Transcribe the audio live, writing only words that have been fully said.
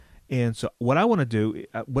And so what I want to do,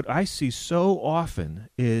 what I see so often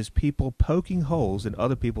is people poking holes in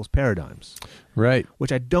other people's paradigms. Right.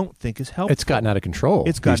 Which I don't think is helpful. It's gotten out of control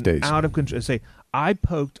It's gotten these days. out of control. Say, I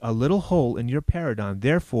poked a little hole in your paradigm,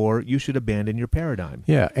 therefore you should abandon your paradigm.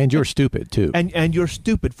 Yeah, and you're stupid, too. And you're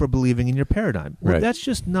stupid for believing in your paradigm. Well, Right. That's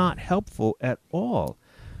just not helpful at all.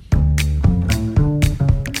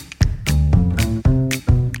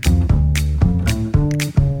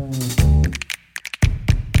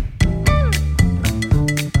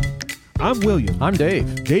 I'm William. I'm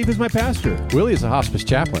Dave. Dave is my pastor. Willie is a hospice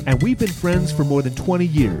chaplain. And we've been friends for more than 20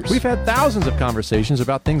 years. We've had thousands of conversations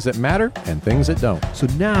about things that matter and things that don't. So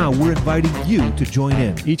now we're inviting you to join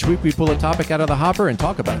in. Each week we pull a topic out of the hopper and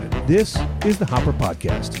talk about it. This is the Hopper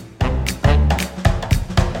Podcast.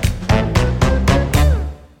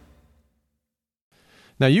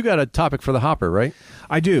 Now, you got a topic for the hopper, right?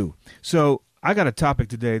 I do. So I got a topic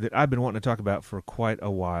today that I've been wanting to talk about for quite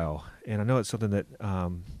a while. And I know it's something that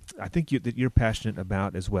I think that you're passionate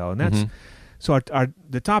about as well. And that's so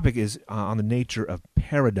the topic is on the nature of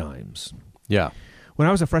paradigms. Yeah. When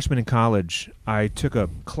I was a freshman in college, I took a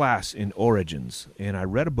class in Origins, and I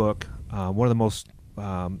read a book, one of the most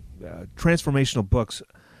transformational books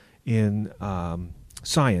in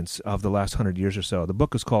science of the last 100 years or so. The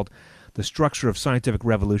book is called The Structure of Scientific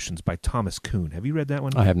Revolutions by Thomas Kuhn. Have you read that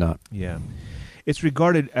one? I have not. Yeah. It's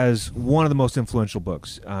regarded as one of the most influential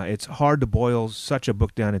books. It's hard to boil such a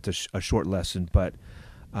book down into a short lesson, but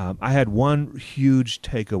I had one huge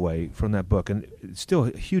takeaway from that book, and it's still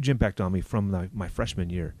a huge impact on me from my freshman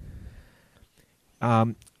year.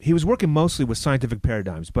 He was working mostly with scientific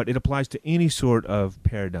paradigms, but it applies to any sort of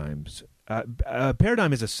paradigms. A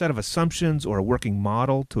paradigm is a set of assumptions or a working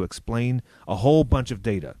model to explain a whole bunch of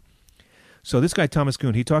data. So this guy, Thomas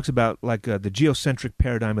Kuhn, he talks about like the geocentric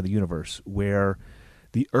paradigm of the universe, where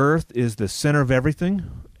the Earth is the center of everything,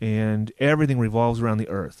 and everything revolves around the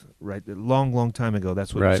Earth, right? A long, long time ago,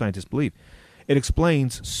 that's what scientists believe. It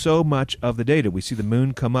explains so much of the data. We see the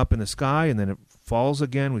moon come up in the sky, and then it falls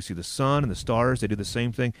again. We see the sun and the stars. They do the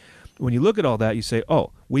same thing. When you look at all that, you say,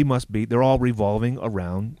 oh, they're all revolving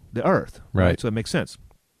around the Earth. Right. So it makes sense.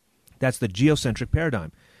 That's the geocentric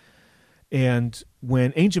paradigm. And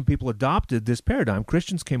when ancient people adopted this paradigm,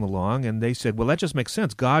 Christians came along and they said, well, that just makes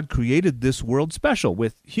sense. God created this world special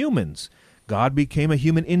with humans. God became a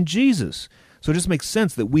human in Jesus. So it just makes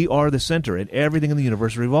sense that we are the center and everything in the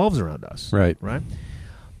universe revolves around us. Right. Right?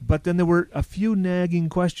 But then there were a few nagging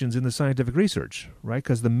questions in the scientific research, right?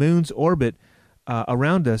 Because the moon's orbit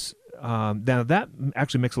around us, now that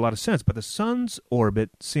actually makes a lot of sense, but the sun's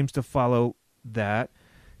orbit seems to follow that,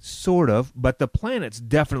 sort of, but the planets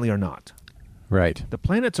definitely are not. Right. The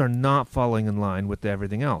planets are not falling in line with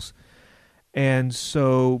everything else. And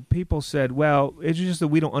so people said, well, it's just that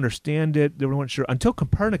we don't understand it. They weren't sure. Until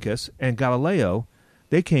Copernicus and Galileo,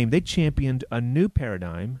 they championed a new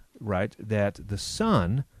paradigm, right, that the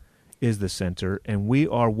sun is the center and we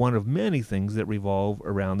are one of many things that revolve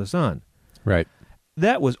around the sun. Right.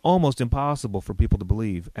 That was almost impossible for people to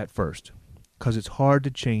believe at first because it's hard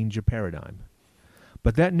to change your paradigm.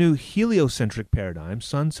 But that new heliocentric paradigm,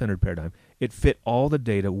 sun-centered paradigm, it fit all the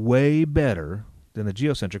data way better than the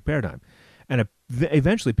geocentric paradigm. And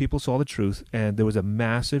eventually people saw the truth, and there was a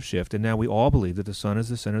massive shift, and now we all believe that the sun is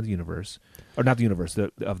the center of the universe, or not the universe,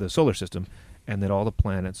 of the solar system, and that all the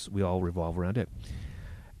planets, we all revolve around it.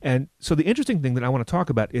 And so the interesting thing that I want to talk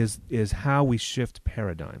about is how we shift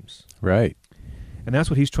paradigms. Right. And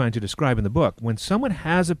that's what he's trying to describe in the book. When someone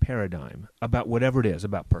has a paradigm about whatever it is,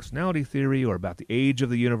 about personality theory or about the age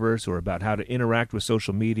of the universe or about how to interact with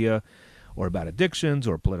social media or about addictions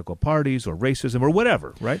or political parties or racism or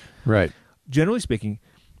whatever, right? Right. Generally speaking,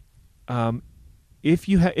 if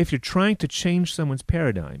you're trying to change someone's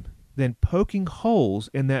paradigm, then poking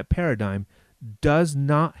holes in that paradigm does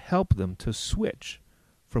not help them to switch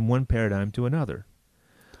from one paradigm to another.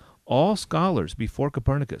 All scholars before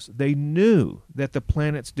Copernicus, they knew that the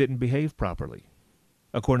planets didn't behave properly,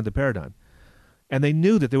 according to the paradigm. And they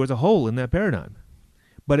knew that there was a hole in that paradigm.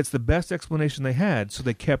 But it's the best explanation they had, so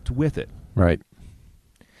they kept with it. Right.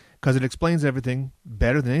 Because it explains everything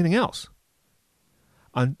better than anything else.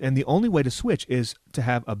 And the only way to switch is to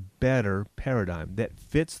have a better paradigm that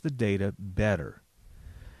fits the data better.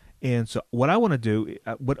 And so what I want to do,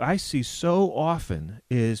 what I see so often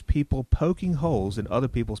is people poking holes in other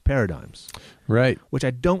people's paradigms. Right. Which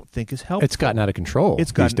I don't think is helpful. It's gotten out of control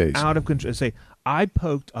It's gotten these days. out of control. Say, I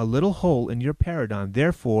poked a little hole in your paradigm,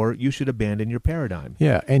 therefore you should abandon your paradigm.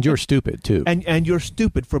 Yeah, and you're stupid, too. And you're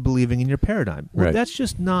stupid for believing in your paradigm. Well, Right. That's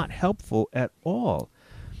just not helpful at all.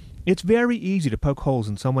 It's very easy to poke holes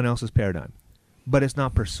in someone else's paradigm, but it's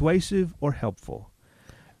not persuasive or helpful.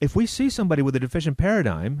 if we see somebody with a deficient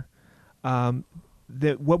paradigm,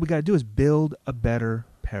 that what we got to do is build a better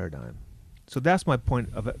paradigm. So that's my point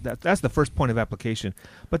of that's the first point of application.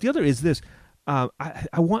 But the other is this: I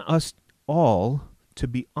want us all to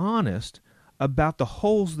be honest about the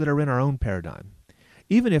holes that are in our own paradigm.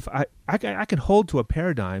 Even if I can hold to a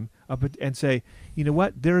paradigm and say, you know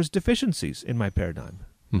what, there's deficiencies in my paradigm,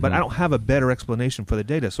 but I don't have a better explanation for the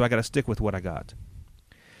data, so I got to stick with what I got.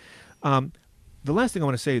 The last thing I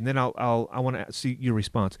want to say, and then I want to see your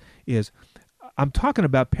response, is I'm talking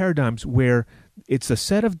about paradigms where it's a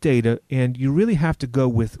set of data and you really have to go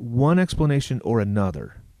with one explanation or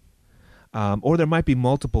another. Or there might be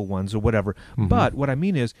multiple ones or whatever. But what I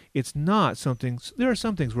mean is it's not something, there are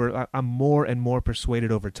some things where I'm more and more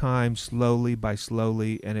persuaded over time, slowly by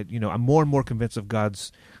slowly, and I'm more and more convinced of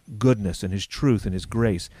God's goodness and His truth and His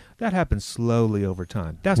grace. That happens slowly over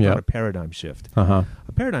time. That's not a paradigm shift. A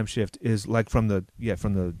paradigm shift is like from the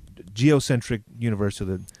geocentric universe to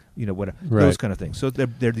the whatever, those kind of things. So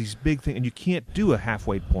they're these big things, and you can't do a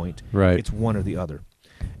halfway point. Right. It's one or the other.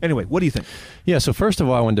 Anyway, what do you think? Yeah, so first of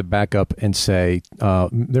all, I wanted to back up and say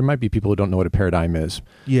there might be people who don't know what a paradigm is.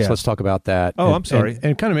 Yeah. So let's talk about that. Oh, I'm sorry.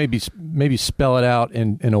 And kind of maybe spell it out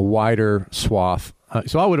in a wider swath.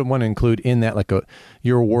 So I would want to include in that like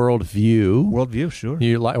your worldview. Worldview, sure.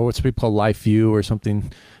 Or what's people call life view or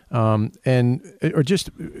something. Or just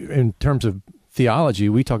in terms of theology,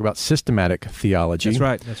 we talk about systematic theology.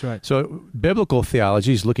 That's right. So biblical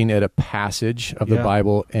theology is looking at a passage of the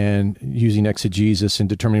Bible and using exegesis and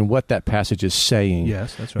determining what that passage is saying.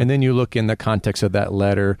 Yes, that's right. And then you look in the context of that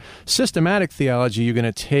letter. Systematic theology, you're going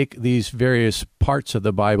to take these various parts of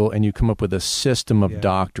the Bible and you come up with a system of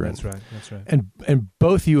doctrine. That's right. And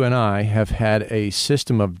both you and I have had a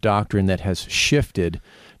system of doctrine that has shifted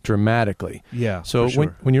dramatically. Yeah. So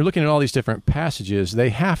sure. when you're looking at all these different passages, they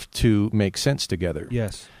have to make sense together.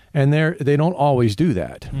 Yes. And they don't always do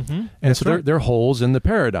that. Mm-hmm. And so they're holes in the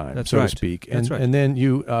paradigm, so to speak. And, That's right. And then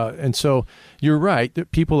and so you're right that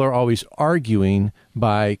people are always arguing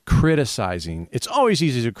by criticizing. It's always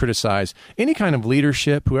easy to criticize any kind of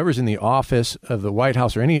leadership, whoever's in the office of the White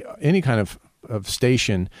House or any kind of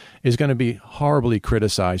station is going to be horribly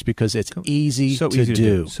criticized because it's easy to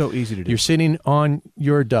do. So easy to do. You're sitting on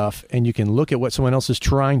your duff and you can look at what someone else is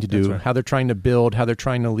trying to do, how they're trying to build, how they're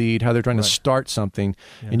trying to lead, how they're trying to start something,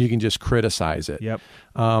 and you can just criticize it. Yep.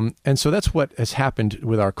 And so that's what has happened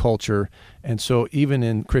with our culture. And so even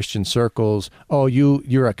in Christian circles,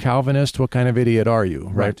 you're a Calvinist? What kind of idiot are you?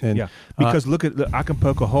 Right. And, because look at I can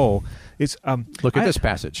poke a hole. It's look at this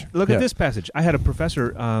passage. Look at this passage. I had a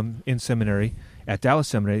professor in seminary at Dallas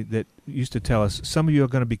Seminary that used to tell us some of you are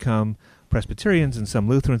going to become Presbyterians and some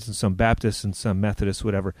Lutherans and some Baptists and some Methodists,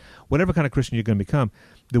 whatever kind of Christian you're going to become.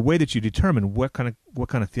 The way that you determine what kind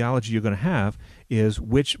of theology you're going to have is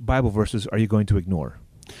which Bible verses are you going to ignore.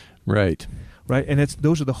 Right. And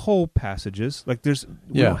those are the whole passages. Like we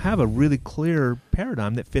don't have a really clear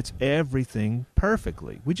paradigm that fits everything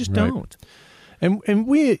perfectly. We just don't. And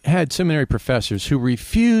we had seminary professors who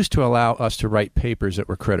refused to allow us to write papers that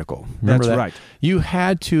were critical. Remember That's that? right. You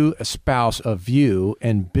had to espouse a view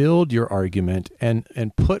and build your argument and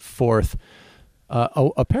put forth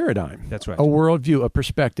a paradigm. That's right. A worldview, a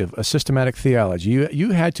perspective, a systematic theology.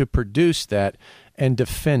 You had to produce that and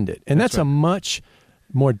defend it. And that's a much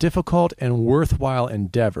more difficult and worthwhile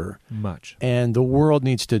endeavor. Much. And the world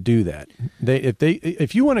needs to do that.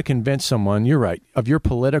 If you want to convince someone, you're right, of your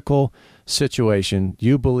political situation,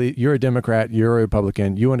 you believe you're a Democrat, you're a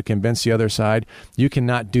Republican, you want to convince the other side, you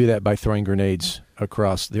cannot do that by throwing grenades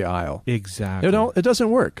across the aisle. Exactly. It doesn't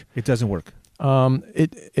work. It doesn't work.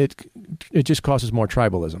 It just causes more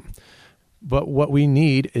tribalism. But what we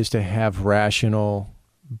need is to have rational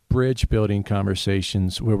bridge-building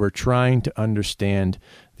conversations where we're trying to understand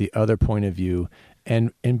the other point of view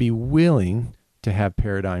and be willing to have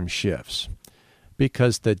paradigm shifts.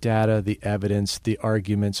 Because the data, the evidence, the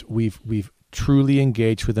arguments, we've truly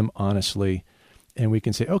engaged with them honestly, and we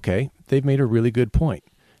can say, okay, they've made a really good point.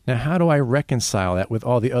 Now, how do I reconcile that with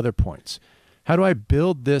all the other points? How do I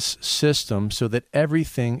build this system so that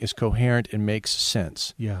everything is coherent and makes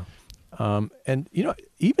sense? Yeah. And,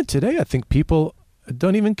 even today, I think people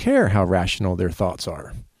don't even care how rational their thoughts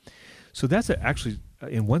are. So that's actually,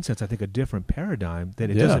 in one sense, I think a different paradigm,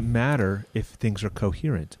 that it doesn't matter if things are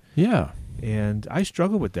coherent. Yeah. And I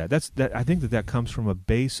struggle with that. I think that comes from a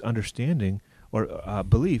base understanding or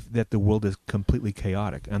belief that the world is completely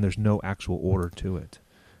chaotic and there's no actual order to it.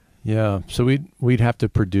 Yeah. So we'd have to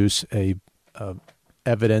produce a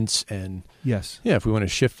evidence and yes. Yeah, if we want to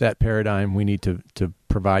shift that paradigm, we need to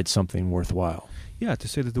provide something worthwhile. Yeah, to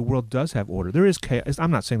say that the world does have order. There is chaos.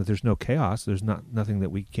 I'm not saying that there's no chaos. There's nothing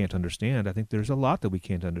that we can't understand. I think there's a lot that we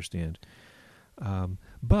can't understand.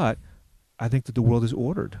 But I think that the world is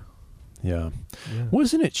ordered. Yeah. Yeah.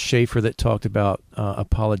 Wasn't it Schaeffer that talked about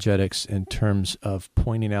apologetics in terms of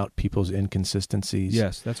pointing out people's inconsistencies?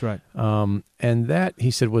 Yes, that's right. And that,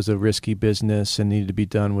 he said, was a risky business and needed to be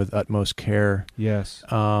done with utmost care. Yes.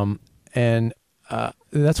 And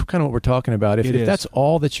that's kind of what we're talking about. If that's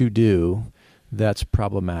all that you do, that's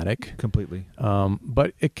problematic. Completely.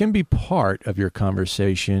 But it can be part of your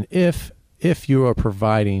conversation if you are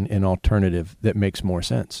providing an alternative that makes more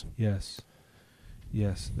sense. Yes.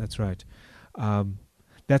 Yes, that's right.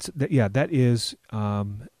 That is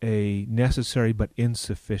a necessary but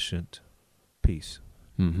insufficient piece.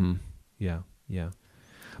 Mm-hmm. Yeah.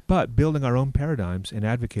 But building our own paradigms and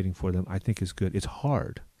advocating for them, I think, is good. It's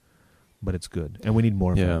hard, but it's good, and we need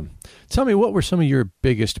more of them. Tell me, what were some of your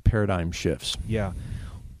biggest paradigm shifts? Yeah.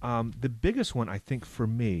 The biggest one, I think, for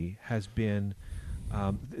me has been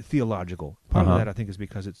theological. Part of that, I think, is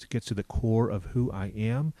because it gets to the core of who I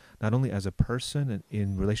am, not only as a person and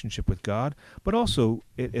in relationship with God, but also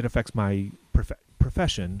it affects my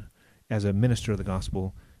profession as a minister of the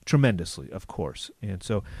gospel tremendously, of course. And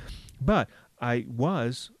so, but I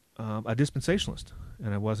was a dispensationalist,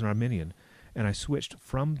 and I was an Arminian, and I switched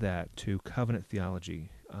from that to covenant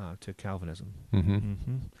theology, to Calvinism. Mm-hmm.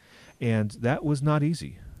 Mm-hmm. And that was not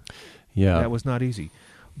easy. Yeah. That was not easy.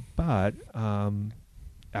 But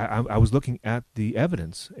I was looking at the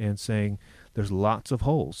evidence and saying there's lots of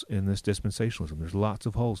holes in this dispensationalism. There's lots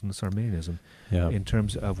of holes in this Arminianism in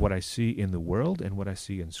terms of what I see in the world and what I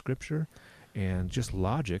see in Scripture and just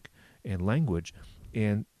logic and language.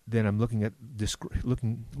 And then I'm looking at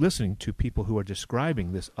listening to people who are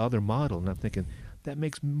describing this other model, and I'm thinking that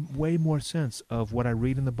makes way more sense of what I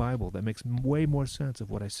read in the Bible. That makes way more sense of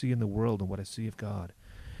what I see in the world and what I see of God.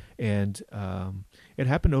 And it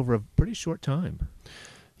happened over a pretty short time.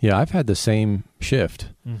 Yeah, I've had the same shift.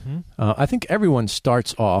 Mm-hmm. I think everyone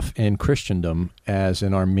starts off in Christendom as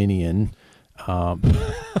an Arminian. Well,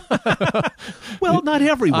 not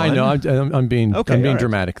everyone. I know. I'm being right.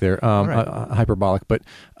 dramatic there, right. Hyperbolic. But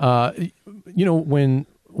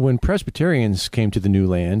when Presbyterians came to the New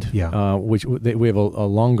Land, which we have a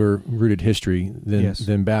longer rooted history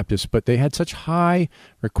than Baptists, but they had such high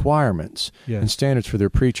requirements and standards for their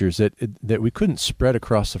preachers that we couldn't spread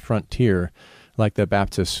across the frontier like the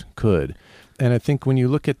Baptists could. And I think when you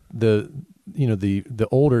look at the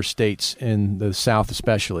older states in the South,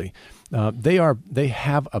 especially, they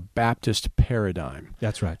have a Baptist paradigm.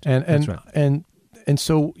 That's right. And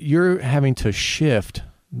so you're having to shift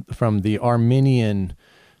from the Arminian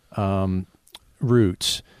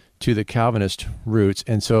roots to the Calvinist roots,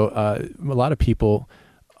 and so a lot of people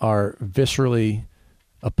are viscerally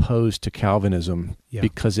opposed to Calvinism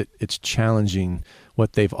because it's challenging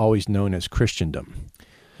what they've always known as Christendom.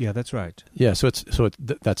 Yeah, that's right. Yeah,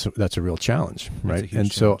 that's a real challenge, right?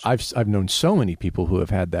 And challenge. So I've known so many people who have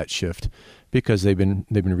had that shift because they've been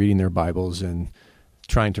reading their Bibles and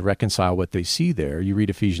trying to reconcile what they see there. You read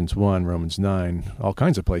Ephesians 1, Romans 9, all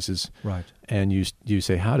kinds of places, right? And you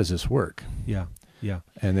say, how does this work? Yeah.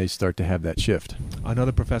 And they start to have that shift.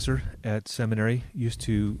 Another professor at seminary used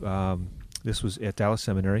to. This was at Dallas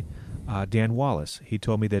Seminary. Dan Wallace. He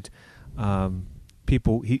told me that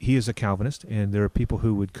people. He is a Calvinist, and there are people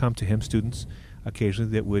who would come to him, students,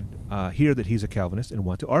 occasionally that would hear that he's a Calvinist and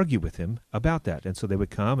want to argue with him about that. And so they would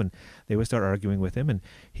come and they would start arguing with him, and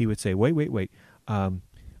he would say, "Wait.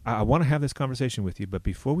 I want to have this conversation with you, but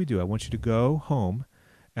before we do, I want you to go home,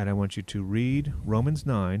 and I want you to read Romans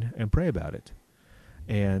 9 and pray about it."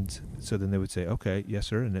 And so then they would say, "Okay, yes,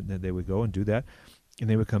 sir," and then they would go and do that. And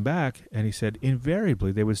they would come back, and he said,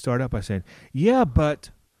 invariably, they would start out by saying, "Yeah, but..."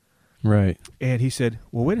 Right. And he said,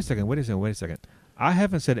 "Well, wait a second. I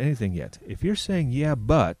haven't said anything yet. If you're saying, yeah,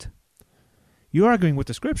 but, you're arguing with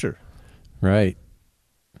the Scripture." Right.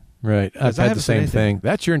 I've had the same thing.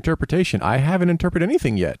 That's your interpretation. I haven't interpreted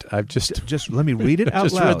anything yet. I've just let me read it out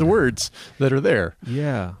just loud. read the words that are there.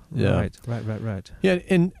 Yeah. Right. Yeah,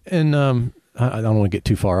 and I don't want to get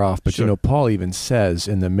too far off, but Sure. Paul even says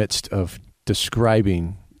in the midst of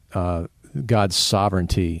describing God's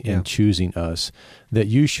sovereignty in choosing us, that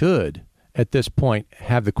you should, at this point,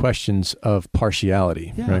 have the questions of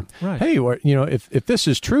partiality. Yeah, right. Hey, if this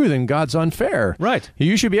is true, then God's unfair. Right.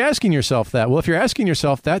 You should be asking yourself that. Well, if you're asking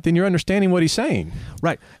yourself that, then you're understanding what he's saying.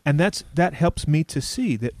 Right. And that helps me to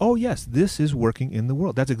see that, oh, yes, this is working in the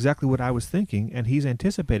world. That's exactly what I was thinking, and he's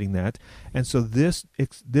anticipating that. And so this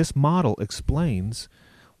model explains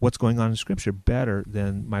what's going on in Scripture better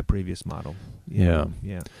than my previous model. Yeah.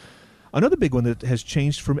 Another big one that has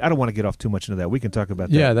changed for me. I don't want to get off too much into that. We can talk about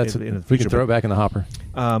that. Yeah, that's in the future, we can throw it back in the hopper.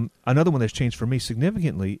 Another one that's changed for me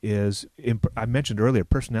significantly is I mentioned earlier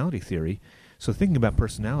personality theory. So thinking about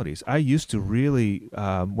personalities, I used to really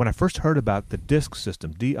when I first heard about the DISC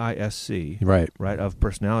system, DISC, Right. of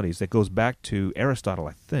personalities that goes back to Aristotle,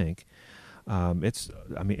 I think.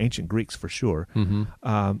 Ancient Greeks for sure. Mm-hmm.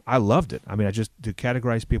 I loved it. I mean, to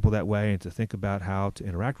categorize people that way and to think about how to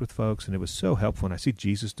interact with folks, and it was so helpful. And I see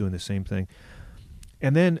Jesus doing the same thing.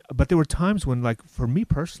 And then, but there were times when, like for me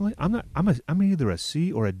personally, I'm either a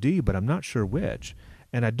C or a D, but I'm not sure which.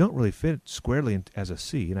 And I don't really fit squarely as a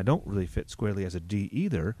C, and I don't really fit squarely as a D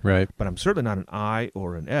either. Right. But I'm certainly not an I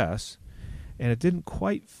or an S. And it didn't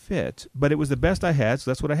quite fit, but it was the best I had,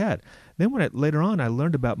 so that's what I had. Then later on, I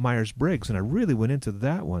learned about Myers-Briggs, and I really went into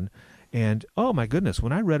that one. And, oh, my goodness,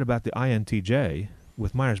 when I read about the INTJ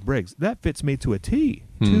with Myers-Briggs, that fits me to a T,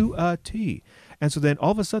 to a T. And so then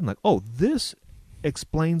all of a sudden, like, oh, this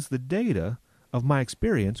explains the data of my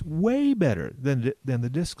experience way better than the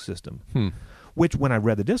DISC system. Which, when I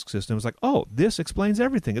read the DISC system, was like, oh, this explains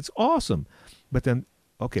everything. It's awesome. But then,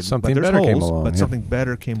 okay, something but there's better holes, came along. but something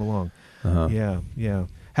better came along. Uh-huh. Yeah.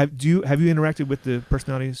 Have you interacted with the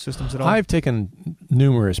personality systems at all? I've taken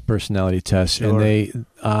numerous personality tests, Sure. and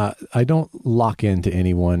I don't lock into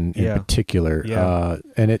anyone in particular. Yeah.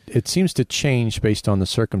 And it seems to change based on the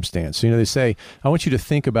circumstance. So, they say, I want you to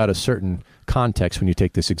think about a certain context when you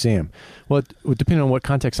take this exam. Well, depending on what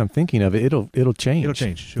context I'm thinking of, it'll change. It'll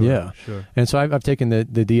change, sure. Yeah. Sure. And so I've taken the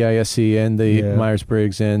DISC and the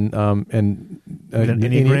Myers-Briggs and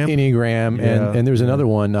Enneagram, and there's another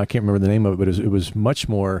one, I can't remember the name of it, but it was much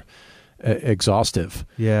more exhaustive.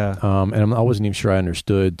 Yeah. And I wasn't even sure I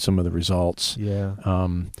understood some of the results. Yeah.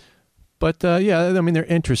 But they're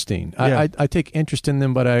interesting. Yeah. I take interest in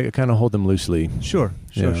them, but I kind of hold them loosely. Sure.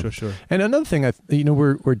 And another thing,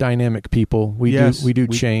 we're dynamic people. We do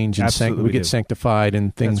change, and we get sanctified,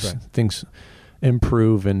 and things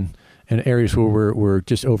improve, and areas where we're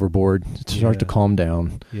just overboard start to calm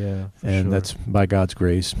down. Yeah, and that's by God's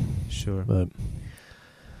grace. Sure. But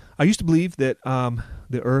I used to believe that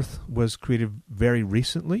the Earth was created very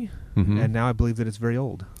recently, and now I believe that it's very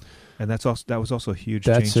old. And that was also a huge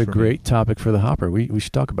change. That's a great topic for the hopper. We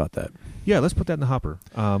should talk about that. Yeah, let's put that in the hopper.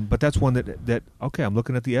 But that's one that okay, I'm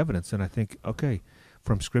looking at the evidence, and I think, okay,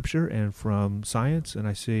 from Scripture and from science, and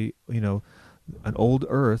I see, an old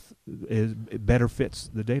Earth better fits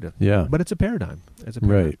the data. Yeah. But it's a paradigm.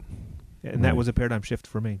 Right. And that was a paradigm shift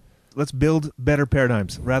for me. Let's build better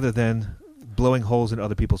paradigms rather than blowing holes in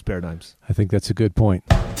other people's paradigms. I think that's a good point.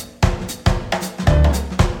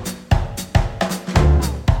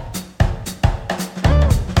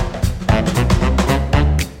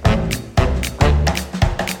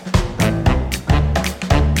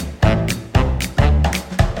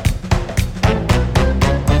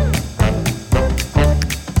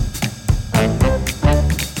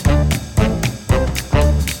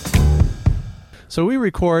 So we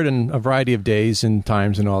record in a variety of days and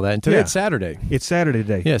times and all that. And today it's Saturday. It's Saturday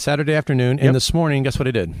today. Yeah, Saturday afternoon. And this morning, guess what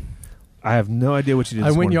I did? I have no idea what you did this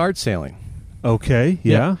I went morning. yard sailing. Okay,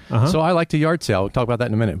 yeah. Uh-huh. So I like to yard sail. We'll talk about that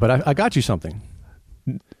in a minute. But I got you something.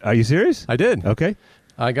 Are you serious? I did. Okay.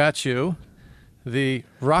 I got you the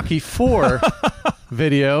Rocky IV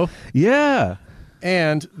video. Yeah.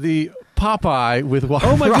 And the Popeye with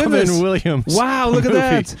Robin goodness. Williams. Wow, look at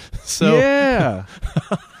that. So, yeah.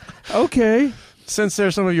 Okay. Since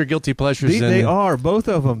there's some of your guilty pleasures they are, both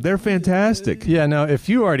of them. They're fantastic. Yeah, now, if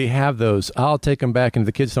you already have those, I'll take them back, and if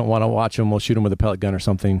the kids don't want to watch them, we'll shoot them with a pellet gun or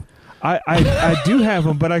something. I do have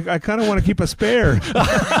them, but I kind of want to keep a spare.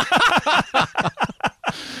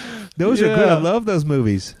 Those are good. I love those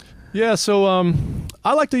movies. Yeah, so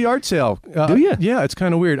I like the yard sale. Do you? Yeah, it's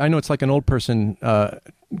kind of weird. I know it's like an old person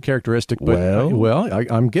characteristic, but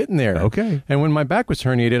I'm getting there. Okay. And when my back was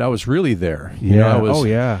herniated, I was really there.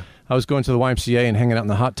 Yeah. I was going to the YMCA and hanging out in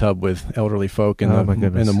the hot tub with elderly folk in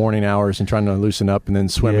the morning hours and trying to loosen up, and then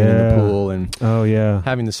swimming in the pool and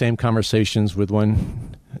having the same conversations with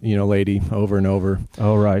one lady over and over.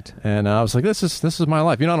 Oh, right. And I was like, this is my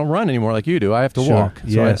life. I don't run anymore like you do. I have to walk. So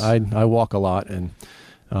yes. I walk a lot, and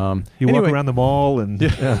you walk around the mall, and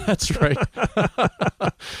that's right.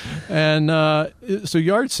 And so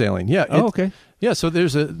yard sailing, okay. Yeah, so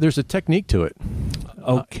there's a technique to it.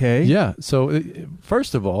 Okay. So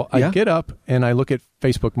first of all, I get up and I look at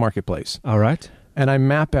Facebook Marketplace. All right. and I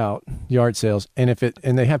map out yard sales, and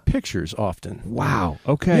they have pictures often. Wow.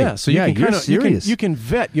 Okay. Yeah, so you can you're kind of serious. you can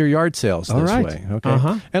vet your yard sales this way.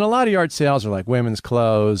 Okay. And a lot of yard sales are like women's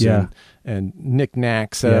clothes and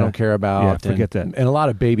knickknacks that I don't care about. Yeah, forget that. And a lot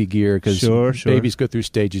of baby gear because Sure. babies go through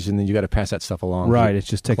stages, and then you got to pass that stuff along. Right. It's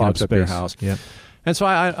just taking up clogs your space. house. Yeah. And so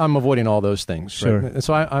I'm avoiding all those things. Sure. Right? And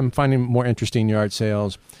so I'm finding more interesting yard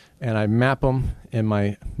sales, and I map them in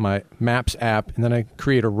my Maps app, and then I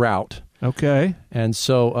create a route. Okay. And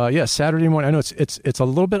so, Saturday morning. I know it's a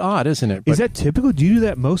little bit odd, isn't it? But, Is that typical? Do you do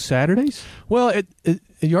that most Saturdays? well?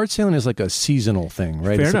 Yard selling is like a seasonal thing,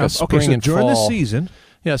 right? Fair it's enough. Like a spring so and during fall. the season.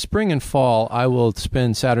 Yeah, spring and fall, I will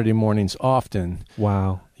spend Saturday mornings often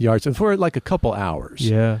Wow. yard sales for like a couple hours.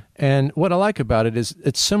 Yeah. And what I like about it is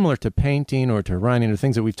it's similar to painting or to running or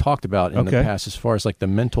things that we've talked about in the past as far as like the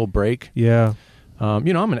mental break. Yeah. I'm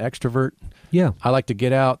an extrovert. Yeah. I like to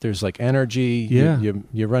get out. There's like energy. Yeah.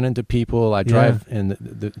 You run into people. I drive, and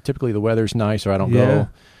typically the weather's nice, or I don't go.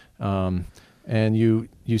 And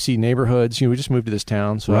you see neighborhoods. We just moved to this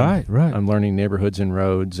town, so Right. I'm learning neighborhoods and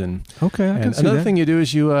roads. And Okay. I can and see another that. thing you do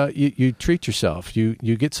is you treat yourself. You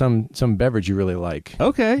get some beverage you really like.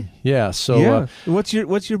 Okay. Yeah. So yeah.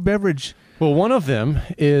 What's your beverage? well, one of them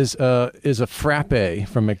is a frappe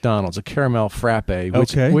from McDonald's, a caramel frappe,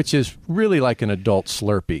 which is really like an adult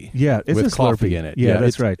Slurpee. Yeah, it's with a coffee Slurpee. in it. Yeah,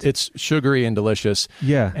 that's it's, right. It's sugary and delicious.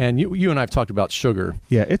 Yeah. And you and I have talked about sugar.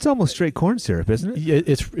 Yeah, it's almost straight corn syrup, isn't it?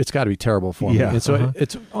 It's got to be terrible for me. Yeah, And so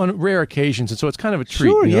it's on rare occasions, and so it's kind of a treat.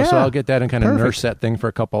 Sure, So yeah. I'll get that and kind of Perfect. nurse that thing for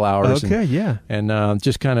a couple hours. Okay, yeah. And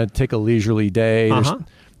just kind of take a leisurely day.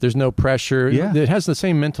 There's no pressure. Yeah. It has the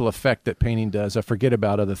same mental effect that painting does. I forget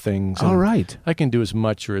about other things. All right. I can do as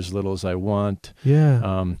much or as little as I want.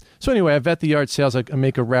 Yeah. So anyway, I vet the yard sales. I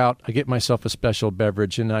make a route. I get myself a special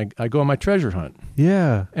beverage, and I go on my treasure hunt.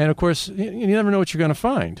 Yeah. And of course, you never know what you're going to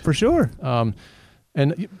find. For sure.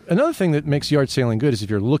 And another thing that makes yard selling good is if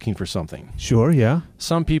you're looking for something. Sure, yeah.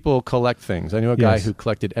 Some people collect things. I knew a guy Yes. who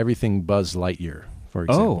collected everything Buzz Lightyear, for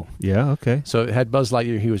example. Oh, yeah, okay. So it had Buzz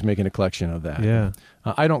Lightyear. He was making a collection of that. Yeah.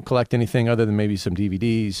 I don't collect anything other than maybe some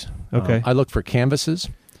DVDs. Okay. I look for canvases.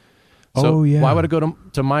 So Oh, yeah. why would I go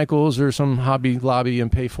to Michael's or some Hobby Lobby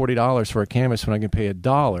and pay $40 for a canvas when I can pay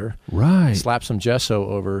 $1, Right. slap some gesso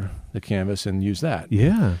over the canvas and use that?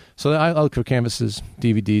 Yeah. So I look for canvases,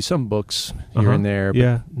 DVDs, some books here and there, but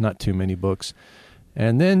Yeah. not too many books.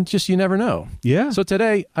 And then just you never know. Yeah. So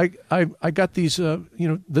today I got these,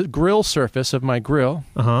 the grill surface of my grill.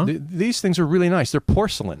 Uh-huh. These things are really nice. They're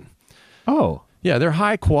porcelain. Oh. Yeah, they're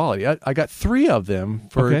high quality. I got 3 of them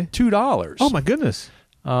for $2. Oh, my goodness.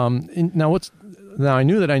 Now I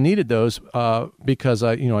knew that I needed those because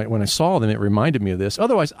when I saw them, it reminded me of this.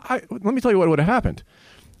 Otherwise, let me tell you what would have happened.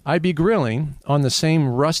 I'd be grilling on the same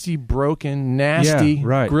rusty, broken, nasty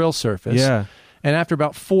grill surface. Yeah. And after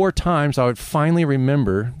about 4 times, I would finally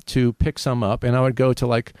remember to pick some up, and I would go to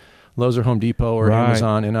like Lowe's or Home Depot or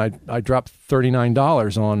Amazon, and I dropped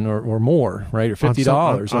 $39 on or more, right, or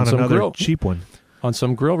 $50 on some another grill cheap one. on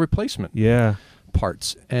some grill replacement Yeah.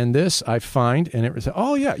 parts. And this I find, and it was,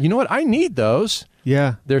 oh yeah, you know what? I need those.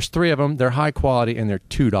 Yeah. There's 3 of them. They're high quality, and they're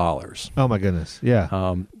 $2. Oh, my goodness. Yeah.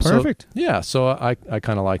 Perfect. So I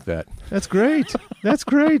kind of like that. That's great. That's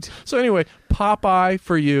great. So anyway, Popeye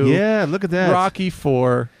for you. Yeah, look at that. Rocky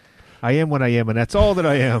for. I am what I am, and that's all that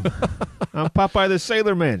I am. I'm Popeye the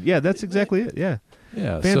Sailor Man. Yeah, that's exactly it. Yeah.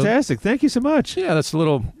 Yeah. Fantastic. Thank you so much. Yeah, that's a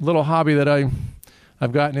little hobby that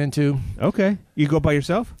I've gotten into. Okay. You go by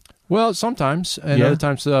yourself? Well, sometimes, and other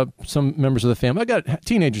times some members of the family. I got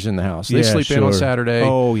teenagers in the house. They Yeah, sleep in on Saturday.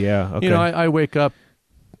 Oh, yeah. Okay. I wake up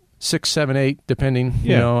 6, 7, 8, depending.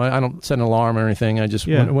 Yeah. I don't set an alarm or anything. I just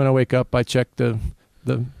when I wake up, I check the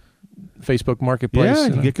Facebook Marketplace. Yeah,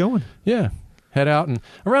 and you get going. Head out, and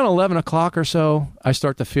around 11 o'clock or so, I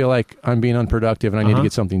start to feel like I'm being unproductive and I need to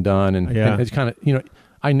get something done. And it's kind of,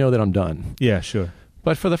 I know that I'm done. Yeah, sure.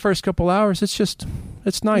 But for the first couple hours, it's nice,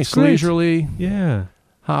 It's great. leisurely Yeah.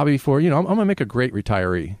 hobby for, I'm going to make a great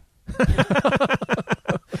retiree.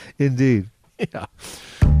 Indeed. Yeah.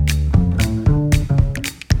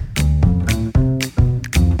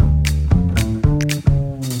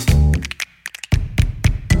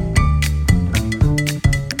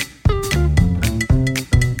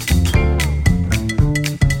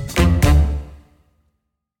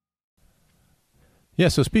 Yeah,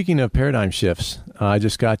 so speaking of paradigm shifts, I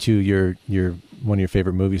just got you your one of your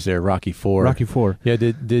favorite movies there, Rocky IV. Rocky IV. Yeah,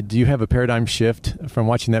 did you have a paradigm shift from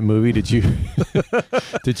watching that movie? Did you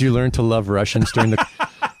did you learn to love Russians during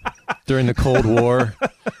the Cold War?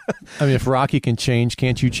 I mean, if Rocky can change,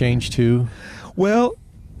 can't you change too? Well,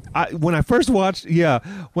 when I first watched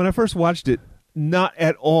it, Not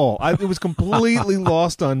at all. It was completely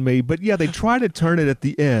lost on me. But yeah, they try to turn it at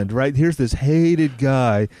the end, right? Here's this hated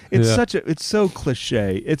guy. It's it's so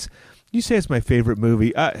cliche. You say it's my favorite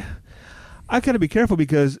movie. I got to be careful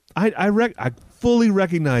because I fully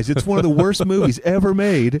recognize it's one of the worst movies ever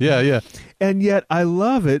made. Yeah. And yet I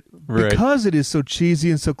love it Right. because it is so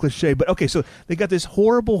cheesy and so cliche. But okay, so they got this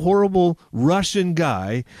horrible Russian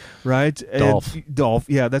guy, right? Dolph.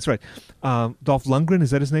 Yeah, that's right. Dolph Lundgren,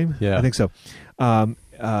 is that his name? Yeah. I think so.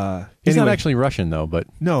 He's not actually Russian, though, but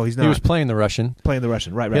no, he's not. He was playing the Russian.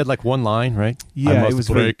 Right. He had like one line, right? Yeah, I must it was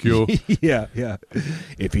break you. Yeah.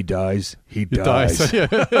 If he dies, he dies.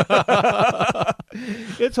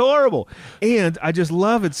 It's horrible, and I just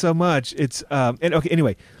love it so much. It's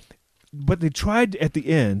anyway. But they tried at the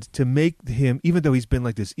end to make him, even though he's been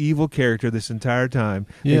like this evil character this entire time,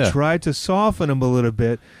 they tried to soften him a little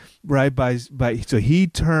bit, right? So he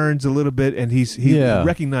turns a little bit, and he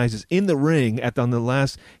recognizes in the ring on the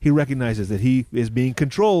last, he recognizes that he is being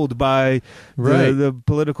controlled by the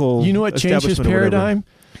political. You know what changed his paradigm?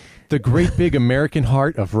 The great big American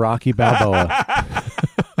heart of Rocky Balboa.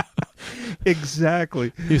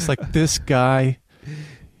 Exactly. He's like, this guy.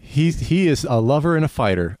 He is a lover and a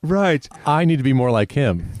fighter. Right. I need to be more like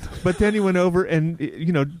him. But then he went over and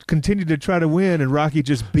continued to try to win, and Rocky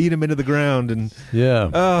just beat him into the ground. And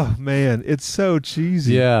oh man, it's so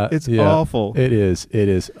cheesy. Yeah, it's awful. It is.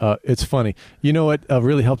 It's funny. You know what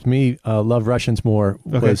really helped me love Russians more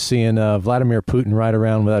was seeing Vladimir Putin ride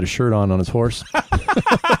around without a shirt on his horse.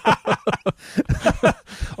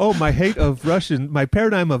 Oh, my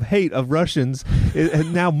paradigm of hate of Russians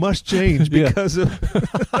now must change because of.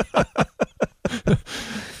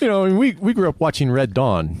 We grew up watching Red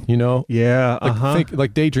Dawn. Yeah.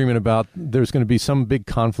 Like daydreaming about there's going to be some big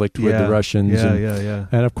conflict with the Russians. Yeah.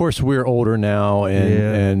 And of course, we're older now,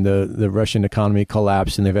 and the Russian economy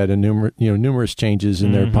collapsed, and they've had numerous changes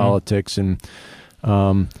in their politics. And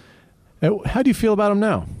how do you feel about them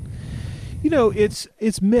now?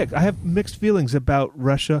 It's mixed. I have mixed feelings about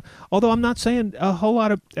Russia, although I'm not saying a whole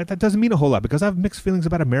lot of that doesn't mean a whole lot, because I have mixed feelings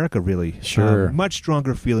about America, really. Sure. Much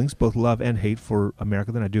stronger feelings, both love and hate for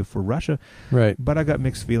America than I do for Russia. Right. But I got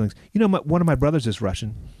mixed feelings. One of my brothers is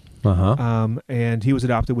Russian. And he was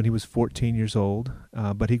adopted when he was 14 years old,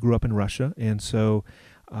 but he grew up in Russia. And so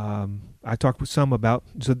I talked with some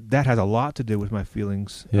so that has a lot to do with my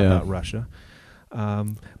feelings about Russia.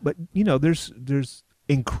 But, there's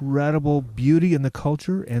incredible beauty in the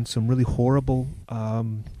culture and some really horrible,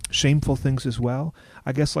 shameful things as well,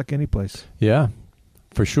 I guess, like any place. Yeah,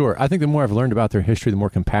 for sure. I think the more I've learned about their history, the more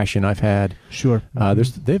compassion I've had. Sure.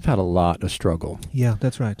 They've had a lot of struggle. Yeah,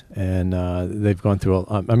 that's right. And they've gone through,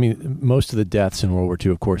 most of the deaths in World War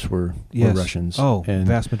II, of course, were Russians. Oh, and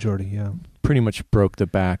vast majority, yeah. Pretty much broke the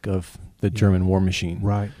back of the German war machine.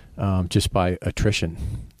 Right. Just by attrition.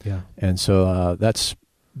 Yeah. And so that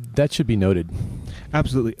should be noted.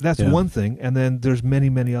 Absolutely. That's one thing. And then there's many,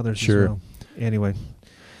 many others as well. Anyway.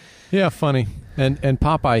 Yeah, funny. And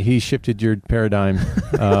Popeye, he shifted your paradigm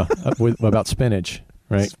about spinach,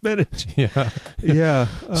 right? Spinach. Yeah. Yeah.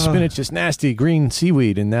 Spinach is nasty, green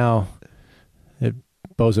seaweed, and now it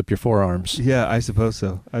bows up your forearms. Yeah, I suppose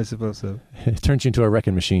so. It turns you into a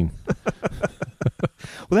wrecking machine.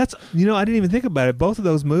 Well, that's, I didn't even think about it. Both of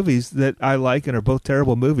those movies that I like and are both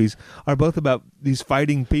terrible movies are both about these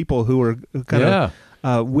fighting people who are kind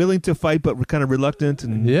of willing to fight but kind of reluctant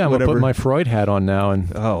and I'm whatever. going to put my Freud hat on now and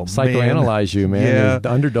psychoanalyze you, man. Yeah.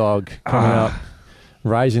 The underdog coming out,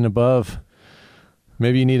 rising above.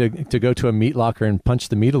 Maybe you need to go to a meat locker and punch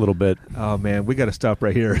the meat a little bit. Oh, man, we got to stop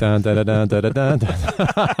right here. Dun, dun, dun, dun, dun, dun.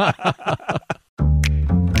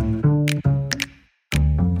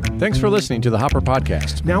 Thanks for listening to the Hopper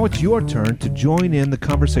Podcast. Now it's your turn to join in the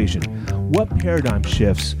conversation. What paradigm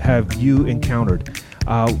shifts have you encountered?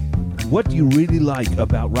 What do you really like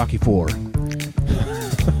about Rocky IV?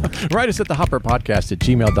 Write us at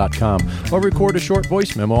thehopperpodcast@gmail.com or record a short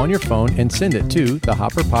voice memo on your phone and send it to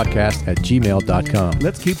thehopperpodcast@gmail.com.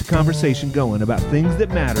 Let's keep the conversation going about things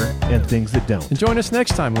that matter and things that don't. And join us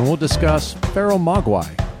next time when we'll discuss Pharaoh Mogwai.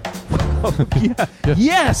 Oh, yeah.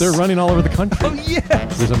 Yes! They're running all over the country. Oh,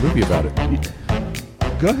 yes! There's a movie about it.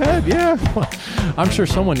 Go ahead, yeah. I'm sure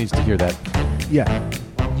someone needs to hear that. Yeah.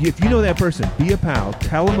 If you know that person, be a pal.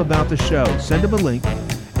 Tell them about the show. Send them a link.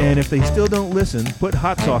 And if they still don't listen, put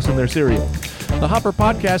hot sauce in their cereal. The Hopper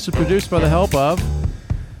Podcast is produced by the help of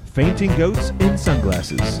Fainting Goats in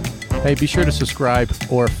Sunglasses. Hey, be sure to subscribe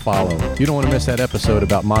or follow. You don't want to miss that episode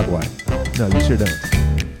about Mogwai. No, you sure don't.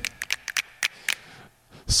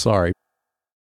 Sorry.